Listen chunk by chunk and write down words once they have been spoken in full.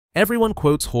Everyone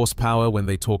quotes horsepower when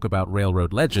they talk about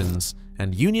railroad legends,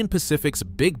 and Union Pacific's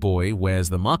Big Boy wears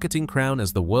the marketing crown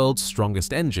as the world's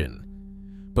strongest engine.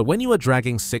 But when you are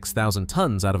dragging 6,000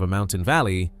 tons out of a mountain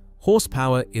valley,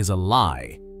 horsepower is a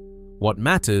lie. What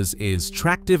matters is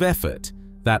tractive effort,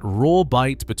 that raw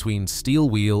bite between steel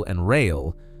wheel and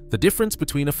rail, the difference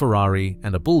between a Ferrari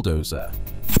and a bulldozer.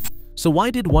 So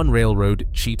why did one railroad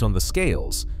cheat on the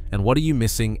scales, and what are you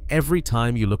missing every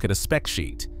time you look at a spec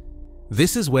sheet?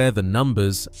 This is where the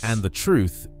numbers and the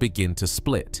truth begin to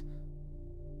split.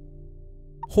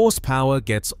 Horsepower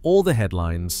gets all the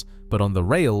headlines, but on the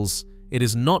rails, it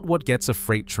is not what gets a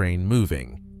freight train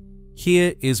moving.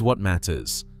 Here is what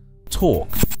matters.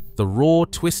 Torque, the raw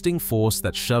twisting force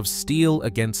that shoves steel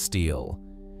against steel.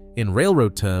 In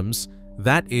railroad terms,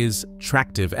 that is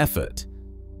tractive effort.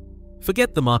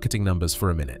 Forget the marketing numbers for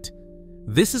a minute.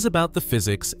 This is about the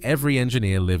physics every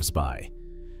engineer lives by.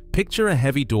 Picture a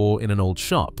heavy door in an old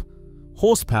shop.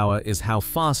 Horsepower is how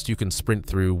fast you can sprint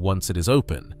through once it is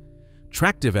open.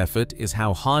 Tractive effort is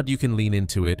how hard you can lean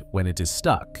into it when it is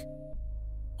stuck.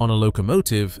 On a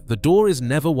locomotive, the door is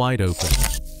never wide open.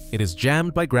 It is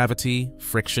jammed by gravity,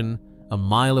 friction, a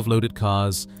mile of loaded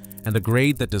cars, and a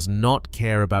grade that does not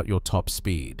care about your top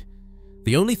speed.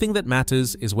 The only thing that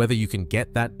matters is whether you can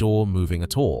get that door moving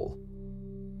at all.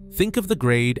 Think of the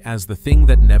grade as the thing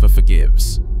that never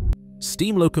forgives.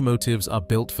 Steam locomotives are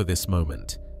built for this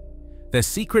moment. Their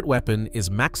secret weapon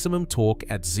is maximum torque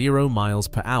at 0 miles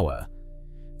per hour.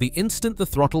 The instant the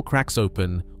throttle cracks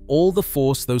open, all the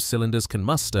force those cylinders can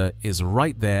muster is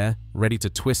right there, ready to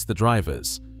twist the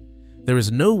drivers. There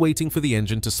is no waiting for the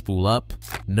engine to spool up,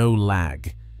 no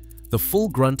lag. The full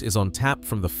grunt is on tap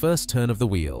from the first turn of the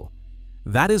wheel.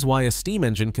 That is why a steam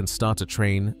engine can start a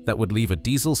train that would leave a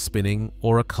diesel spinning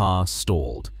or a car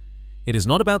stalled. It is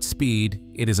not about speed,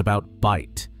 it is about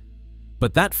bite.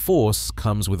 But that force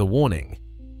comes with a warning.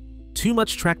 Too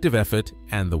much tractive effort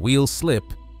and the wheels slip,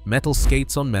 metal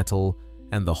skates on metal,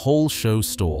 and the whole show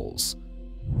stalls.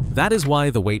 That is why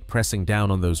the weight pressing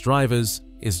down on those drivers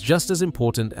is just as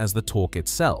important as the torque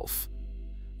itself.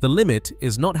 The limit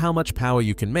is not how much power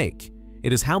you can make,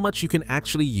 it is how much you can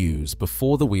actually use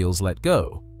before the wheels let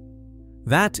go.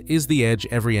 That is the edge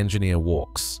every engineer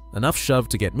walks, enough shove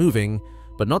to get moving,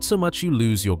 but not so much you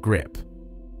lose your grip.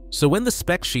 So when the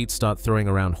spec sheets start throwing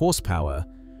around horsepower,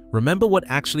 remember what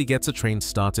actually gets a train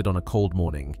started on a cold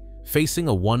morning, facing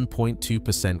a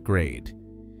 1.2% grade.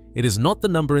 It is not the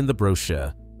number in the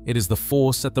brochure, it is the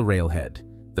force at the railhead,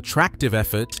 the tractive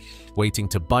effort, waiting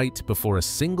to bite before a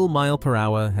single mile per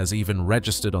hour has even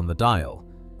registered on the dial.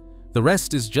 The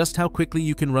rest is just how quickly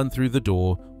you can run through the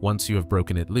door once you have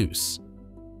broken it loose.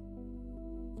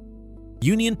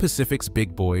 Union Pacific's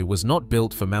Big Boy was not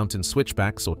built for mountain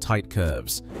switchbacks or tight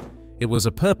curves. It was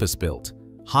a purpose-built,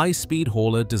 high-speed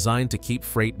hauler designed to keep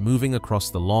freight moving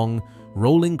across the long,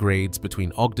 rolling grades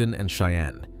between Ogden and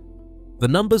Cheyenne. The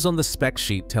numbers on the spec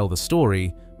sheet tell the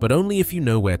story, but only if you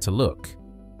know where to look.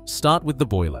 Start with the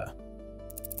boiler.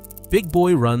 Big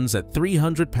Boy runs at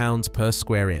 300 pounds per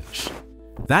square inch.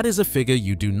 That is a figure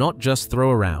you do not just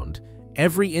throw around.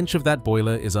 Every inch of that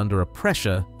boiler is under a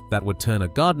pressure that would turn a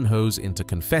garden hose into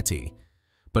confetti.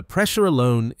 But pressure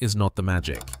alone is not the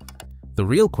magic. The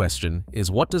real question is,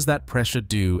 what does that pressure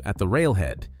do at the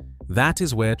railhead? That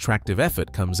is where tractive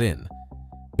effort comes in.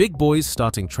 Big Boy's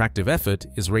starting tractive effort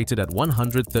is rated at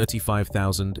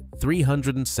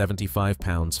 135,375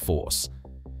 pounds force.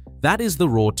 That is the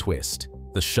raw twist,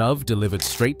 the shove delivered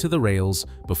straight to the rails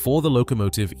before the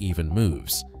locomotive even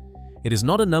moves. It is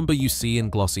not a number you see in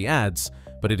glossy ads,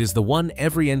 but it is the one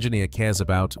every engineer cares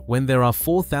about when there are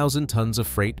 4,000 tons of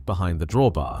freight behind the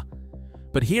drawbar.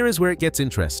 But here is where it gets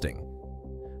interesting.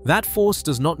 That force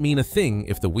does not mean a thing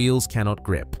if the wheels cannot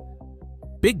grip.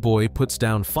 Big Boy puts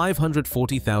down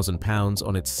 540,000 pounds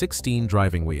on its 16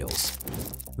 driving wheels.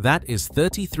 That is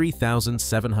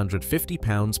 33,750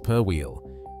 pounds per wheel,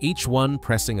 each one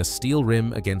pressing a steel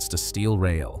rim against a steel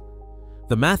rail.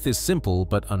 The math is simple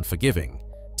but unforgiving.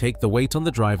 Take the weight on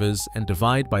the drivers and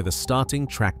divide by the starting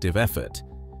tractive effort.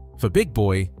 For Big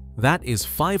Boy, that is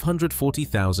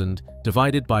 540,000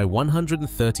 divided by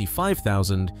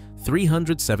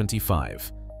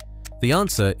 135,375. The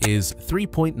answer is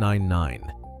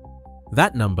 3.99.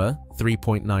 That number,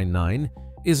 3.99,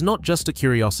 is not just a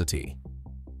curiosity.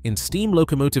 In steam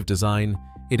locomotive design,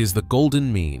 it is the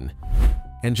golden mean.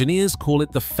 Engineers call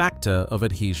it the factor of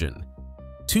adhesion.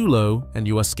 Too low and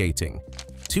you are skating.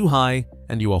 Too high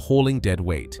and you are hauling dead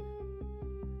weight.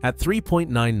 At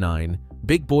 3.99,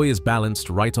 Big Boy is balanced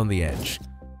right on the edge.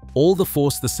 All the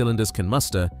force the cylinders can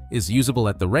muster is usable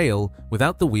at the rail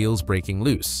without the wheels breaking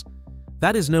loose.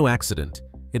 That is no accident.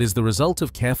 It is the result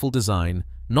of careful design,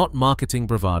 not marketing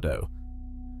bravado.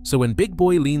 So when Big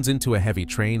Boy leans into a heavy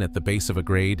train at the base of a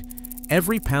grade,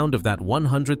 every pound of that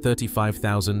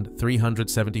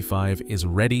 135,375 is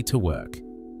ready to work.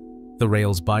 The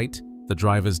rails bite, the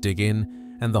drivers dig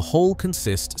in, and the whole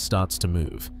consist starts to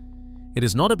move. It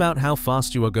is not about how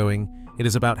fast you are going, it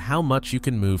is about how much you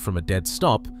can move from a dead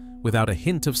stop without a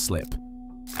hint of slip.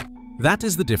 That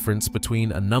is the difference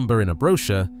between a number in a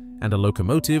brochure and a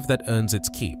locomotive that earns its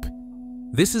keep.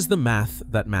 This is the math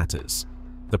that matters.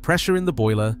 The pressure in the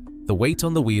boiler, the weight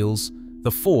on the wheels,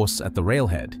 the force at the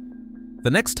railhead.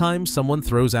 The next time someone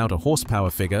throws out a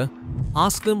horsepower figure,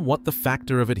 ask them what the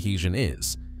factor of adhesion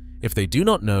is. If they do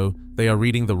not know, they are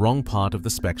reading the wrong part of the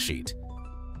spec sheet.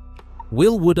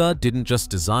 Will Woodard didn't just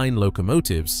design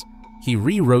locomotives, he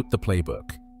rewrote the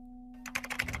playbook.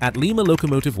 At Lima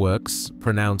Locomotive Works,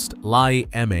 pronounced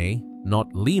Lima,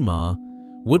 not Lima,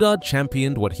 Woodard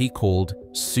championed what he called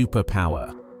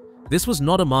superpower. This was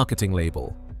not a marketing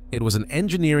label. It was an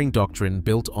engineering doctrine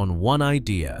built on one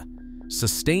idea.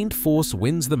 Sustained force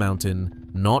wins the mountain,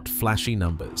 not flashy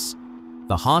numbers.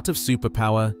 The heart of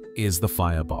superpower is the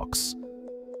firebox.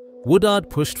 Woodard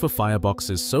pushed for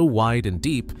fireboxes so wide and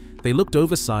deep, they looked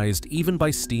oversized even by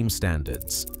steam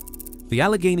standards. The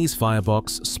Allegheny's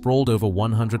firebox sprawled over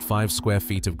 105 square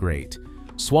feet of grate,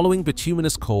 swallowing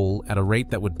bituminous coal at a rate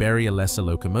that would bury a lesser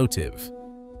locomotive.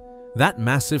 That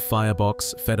massive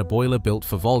firebox fed a boiler built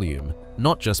for volume,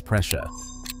 not just pressure.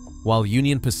 While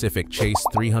Union Pacific chased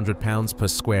 300 pounds per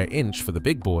square inch for the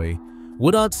big boy,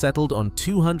 Woodard settled on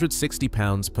 260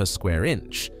 pounds per square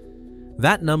inch.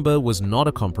 That number was not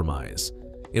a compromise.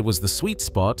 It was the sweet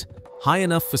spot, high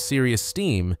enough for serious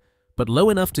steam, but low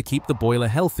enough to keep the boiler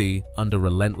healthy under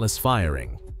relentless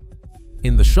firing.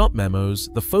 In the shop memos,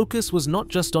 the focus was not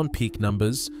just on peak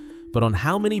numbers, but on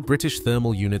how many British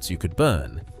thermal units you could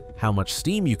burn, how much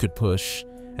steam you could push,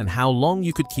 and how long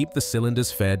you could keep the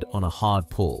cylinders fed on a hard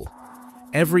pull.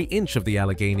 Every inch of the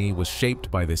Allegheny was shaped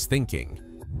by this thinking.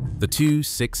 The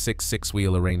 2-6-6-6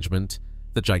 wheel arrangement,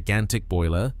 the gigantic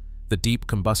boiler, the deep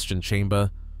combustion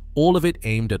chamber, all of it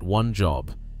aimed at one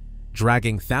job: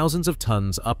 dragging thousands of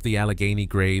tons up the Allegheny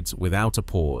grades without a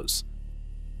pause.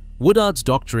 Woodard's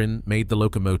doctrine made the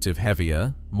locomotive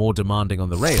heavier, more demanding on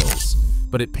the rails,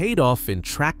 but it paid off in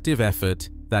tractive effort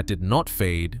that did not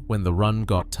fade when the run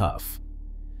got tough.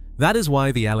 That is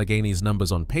why the Allegheny's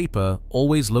numbers on paper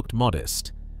always looked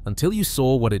modest, until you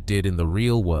saw what it did in the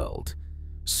real world.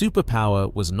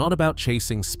 Superpower was not about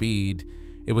chasing speed,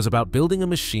 it was about building a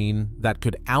machine that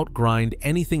could outgrind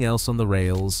anything else on the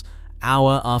rails,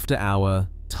 hour after hour,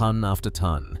 ton after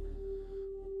ton.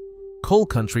 Coal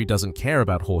country doesn't care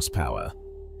about horsepower.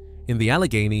 In the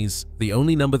Alleghenies, the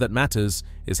only number that matters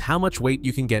is how much weight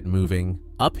you can get moving,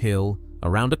 uphill,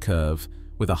 around a curve,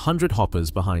 with 100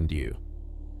 hoppers behind you.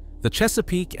 The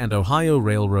Chesapeake and Ohio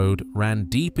Railroad ran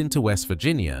deep into West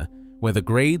Virginia, where the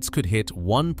grades could hit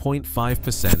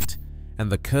 1.5%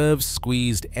 and the curves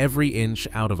squeezed every inch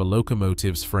out of a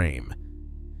locomotive's frame.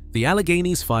 The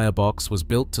Allegheny's firebox was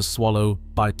built to swallow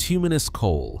bituminous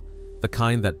coal, the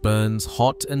kind that burns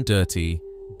hot and dirty,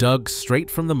 dug straight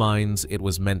from the mines it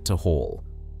was meant to haul.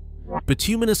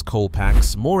 Bituminous coal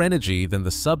packs more energy than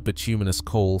the sub-bituminous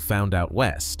coal found out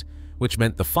west, which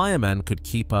meant the fireman could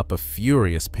keep up a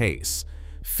furious pace,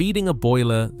 feeding a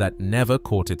boiler that never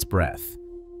caught its breath.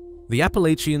 The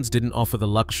Appalachians didn't offer the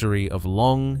luxury of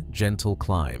long, gentle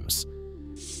climbs.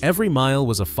 Every mile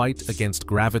was a fight against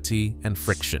gravity and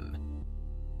friction.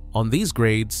 On these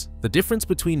grades, the difference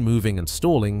between moving and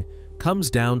stalling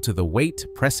comes down to the weight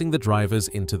pressing the drivers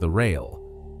into the rail.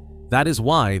 That is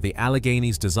why the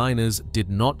Allegheny's designers did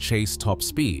not chase top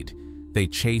speed, they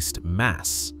chased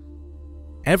mass.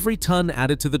 Every ton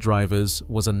added to the drivers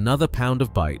was another pound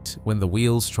of bite when the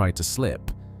wheels tried to slip.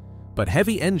 But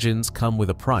heavy engines come with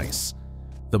a price.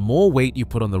 The more weight you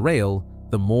put on the rail,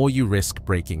 the more you risk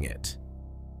breaking it.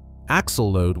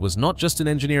 Axle load was not just an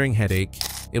engineering headache,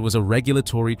 it was a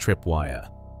regulatory tripwire.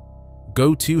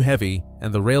 Go too heavy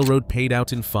and the railroad paid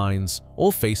out in fines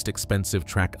or faced expensive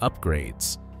track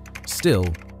upgrades. Still,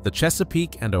 the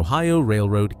Chesapeake and Ohio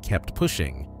Railroad kept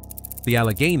pushing. The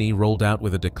Allegheny rolled out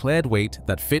with a declared weight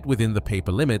that fit within the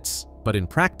paper limits, but in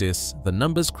practice, the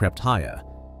numbers crept higher.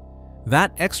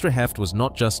 That extra heft was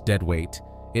not just dead weight,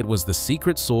 it was the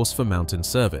secret sauce for mountain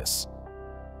service.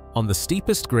 On the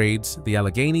steepest grades, the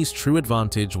Allegheny's true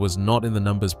advantage was not in the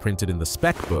numbers printed in the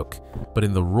spec book, but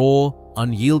in the raw,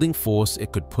 unyielding force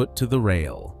it could put to the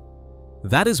rail.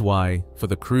 That is why, for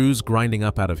the crews grinding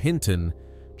up out of Hinton,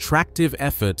 tractive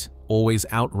effort always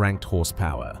outranked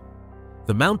horsepower.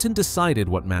 The mountain decided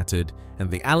what mattered, and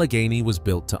the Allegheny was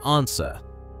built to answer.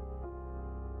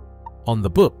 On the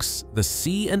books, the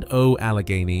C&O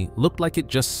Allegheny looked like it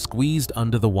just squeezed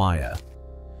under the wire.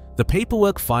 The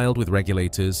paperwork filed with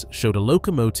regulators showed a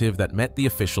locomotive that met the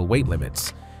official weight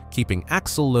limits, keeping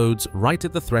axle loads right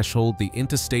at the threshold the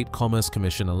Interstate Commerce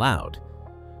Commission allowed.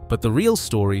 But the real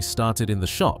story started in the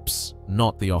shops,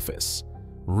 not the office.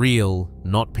 Real,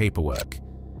 not paperwork.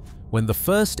 When the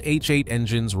first H8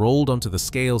 engines rolled onto the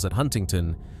scales at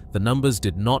Huntington, the numbers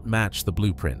did not match the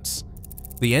blueprints.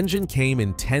 The engine came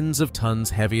in tens of tons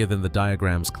heavier than the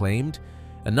diagrams claimed,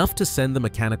 enough to send the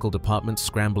mechanical department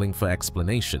scrambling for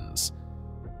explanations.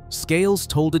 Scales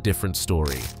told a different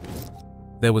story.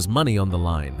 There was money on the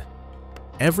line.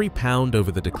 Every pound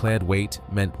over the declared weight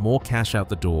meant more cash out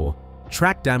the door,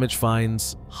 track damage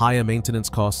fines, higher maintenance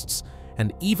costs,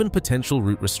 and even potential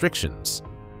route restrictions.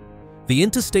 The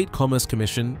Interstate Commerce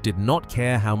Commission did not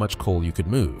care how much coal you could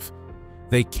move.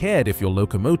 They cared if your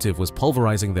locomotive was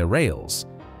pulverizing their rails.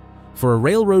 For a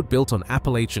railroad built on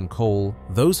Appalachian coal,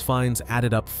 those fines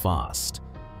added up fast.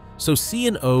 So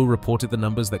C&O reported the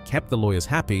numbers that kept the lawyers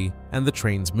happy and the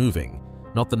trains moving,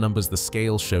 not the numbers the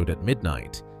scale showed at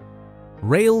midnight.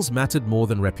 Rails mattered more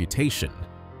than reputation.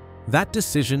 That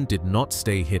decision did not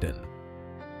stay hidden.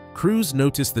 Crews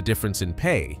noticed the difference in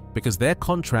pay because their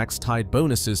contracts tied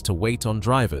bonuses to weight on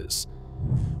drivers.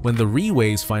 When the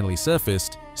reweighs finally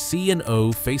surfaced,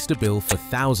 C&O faced a bill for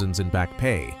thousands in back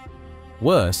pay.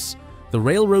 Worse, the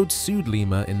railroad sued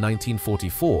Lima in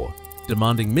 1944,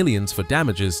 demanding millions for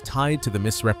damages tied to the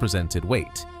misrepresented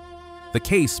weight. The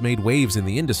case made waves in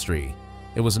the industry.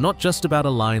 It was not just about a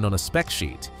line on a spec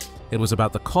sheet. It was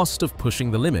about the cost of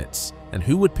pushing the limits and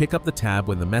who would pick up the tab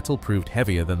when the metal proved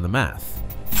heavier than the math.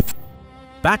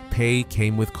 Back pay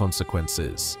came with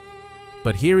consequences.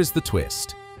 But here is the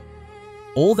twist.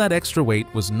 All that extra weight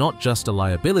was not just a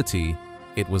liability,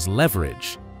 it was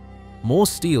leverage. More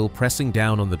steel pressing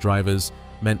down on the drivers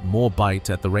meant more bite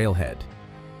at the railhead.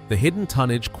 The hidden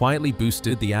tonnage quietly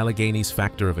boosted the Allegheny's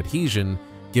factor of adhesion,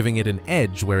 giving it an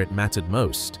edge where it mattered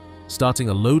most, starting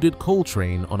a loaded coal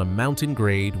train on a mountain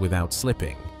grade without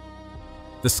slipping.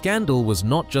 The scandal was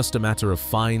not just a matter of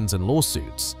fines and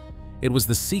lawsuits. It was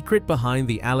the secret behind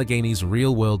the Allegheny's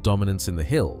real-world dominance in the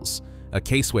hills, a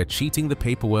case where cheating the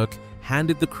paperwork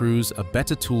handed the crews a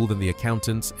better tool than the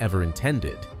accountants ever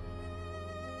intended.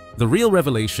 The real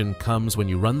revelation comes when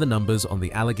you run the numbers on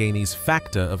the Allegheny's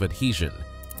factor of adhesion.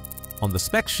 On the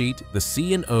spec sheet, the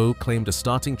C&O claimed a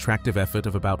starting tractive effort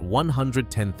of about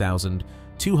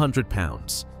 110,200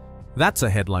 pounds. That's a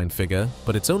headline figure,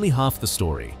 but it's only half the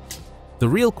story. The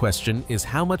real question is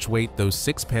how much weight those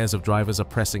 6 pairs of drivers are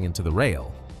pressing into the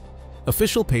rail.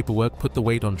 Official paperwork put the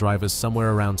weight on drivers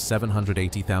somewhere around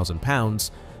 780,000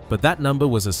 pounds, but that number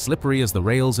was as slippery as the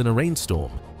rails in a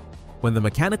rainstorm. When the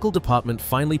mechanical department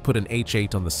finally put an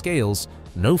H8 on the scales,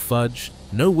 no fudge,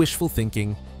 no wishful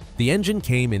thinking, the engine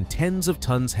came in tens of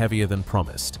tons heavier than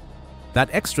promised. That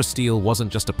extra steel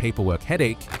wasn't just a paperwork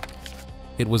headache,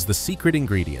 it was the secret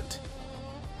ingredient.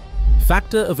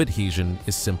 Factor of adhesion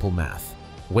is simple math.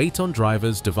 Weight on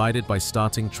drivers divided by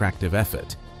starting tractive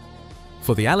effort.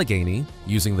 For the Allegheny,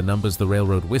 using the numbers the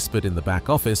railroad whispered in the back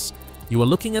office, you are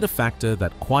looking at a factor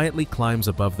that quietly climbs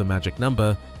above the magic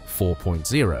number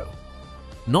 4.0.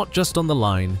 Not just on the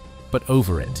line, but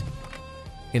over it.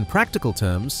 In practical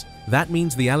terms, that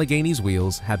means the Allegheny's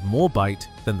wheels had more bite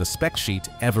than the spec sheet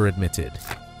ever admitted.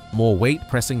 More weight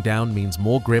pressing down means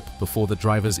more grip before the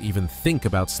drivers even think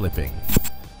about slipping.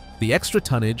 The extra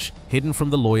tonnage, hidden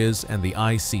from the lawyers and the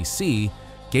ICC,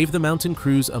 gave the mountain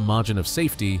crews a margin of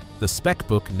safety the spec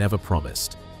book never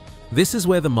promised. This is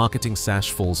where the marketing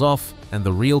sash falls off and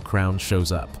the real crown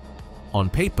shows up. On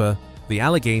paper, the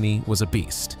Allegheny was a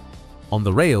beast. On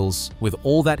the rails, with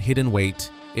all that hidden weight,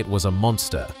 it was a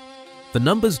monster. The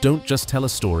numbers don't just tell a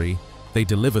story, they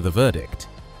deliver the verdict.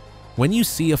 When you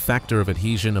see a factor of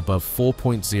adhesion above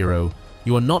 4.0,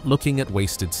 you are not looking at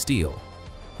wasted steel.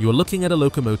 You are looking at a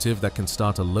locomotive that can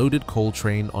start a loaded coal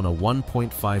train on a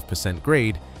 1.5%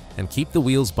 grade and keep the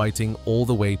wheels biting all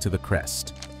the way to the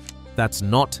crest. That's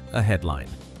not a headline.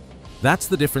 That's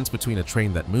the difference between a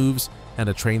train that moves and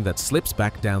a train that slips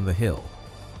back down the hill.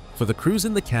 For the crews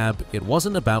in the cab, it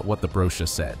wasn't about what the brochure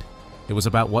said. It was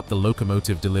about what the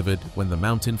locomotive delivered when the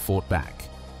mountain fought back.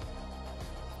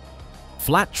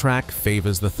 Flat track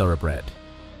favors the thoroughbred.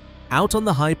 Out on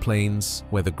the high plains,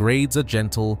 where the grades are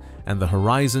gentle and the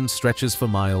horizon stretches for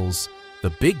miles, the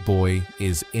big boy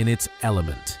is in its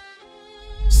element.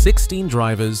 16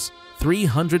 drivers,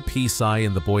 300 psi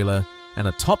in the boiler, and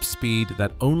a top speed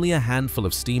that only a handful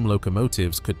of steam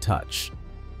locomotives could touch.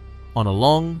 On a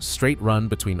long, straight run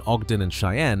between Ogden and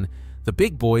Cheyenne, the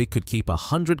big boy could keep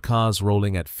 100 cars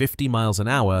rolling at 50 miles an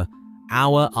hour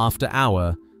hour after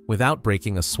hour without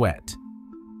breaking a sweat.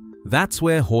 That's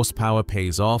where horsepower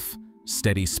pays off: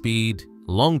 steady speed,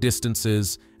 long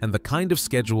distances, and the kind of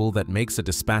schedule that makes a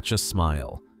dispatcher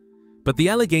smile. But the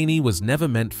Allegheny was never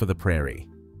meant for the prairie.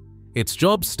 Its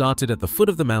job started at the foot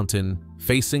of the mountain,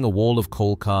 facing a wall of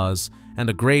coal cars and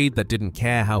a grade that didn't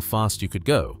care how fast you could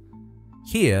go.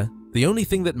 Here, the only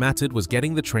thing that mattered was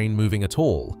getting the train moving at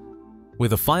all.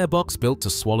 With a firebox built to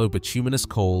swallow bituminous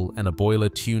coal and a boiler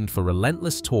tuned for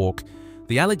relentless torque,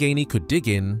 the Allegheny could dig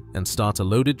in and start a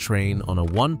loaded train on a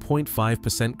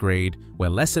 1.5% grade where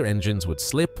lesser engines would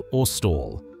slip or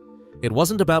stall. It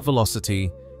wasn't about velocity,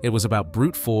 it was about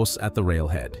brute force at the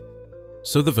railhead.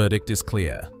 So the verdict is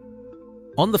clear.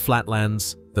 On the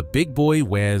flatlands, the big boy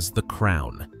wears the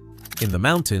crown. In the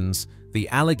mountains, the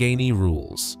Allegheny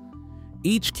rules.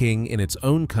 Each king in its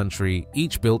own country,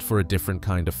 each built for a different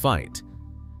kind of fight.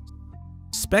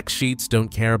 Spec sheets don't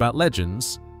care about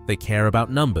legends, they care about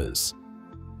numbers.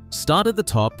 Start at the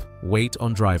top, wait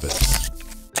on drivers.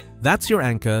 That's your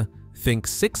anchor, think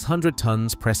 600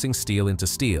 tons pressing steel into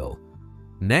steel.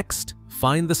 Next,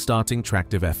 find the starting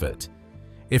tractive effort.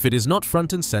 If it is not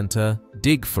front and center,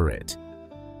 dig for it.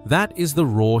 That is the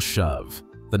raw shove,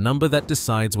 the number that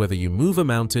decides whether you move a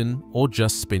mountain or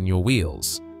just spin your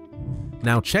wheels.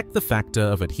 Now check the factor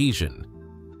of adhesion.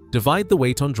 Divide the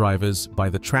weight on drivers by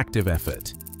the tractive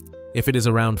effort. If it is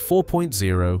around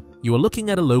 4.0, you are looking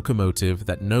at a locomotive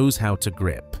that knows how to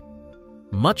grip.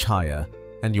 Much higher,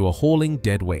 and you are hauling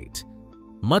dead weight.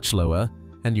 Much lower,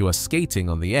 and you are skating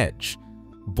on the edge.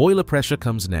 Boiler pressure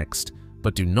comes next,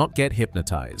 but do not get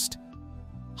hypnotized.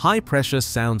 High pressure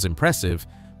sounds impressive,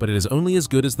 but it is only as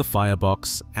good as the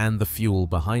firebox and the fuel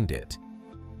behind it.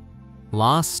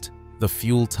 Last, the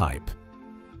fuel type.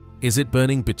 Is it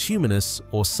burning bituminous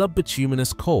or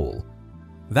subbituminous coal?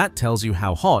 That tells you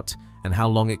how hot and how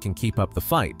long it can keep up the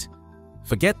fight.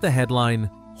 Forget the headline,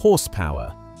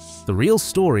 horsepower. The real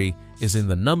story is in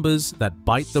the numbers that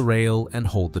bite the rail and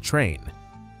hold the train.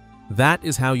 That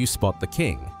is how you spot the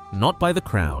king, not by the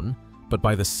crown, but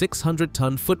by the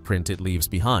 600-ton footprint it leaves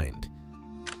behind.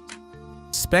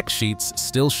 Spec sheets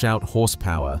still shout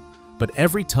horsepower, but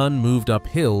every ton moved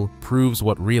uphill proves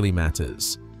what really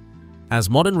matters. As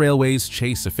modern railways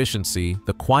chase efficiency,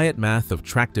 the quiet math of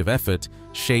tractive effort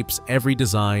shapes every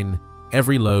design,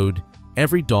 every load,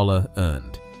 every dollar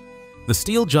earned. The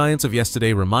steel giants of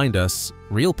yesterday remind us,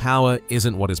 real power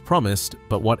isn't what is promised,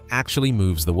 but what actually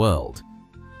moves the world.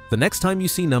 The next time you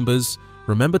see numbers,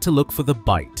 remember to look for the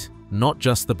bite, not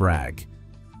just the brag.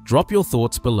 Drop your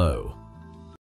thoughts below.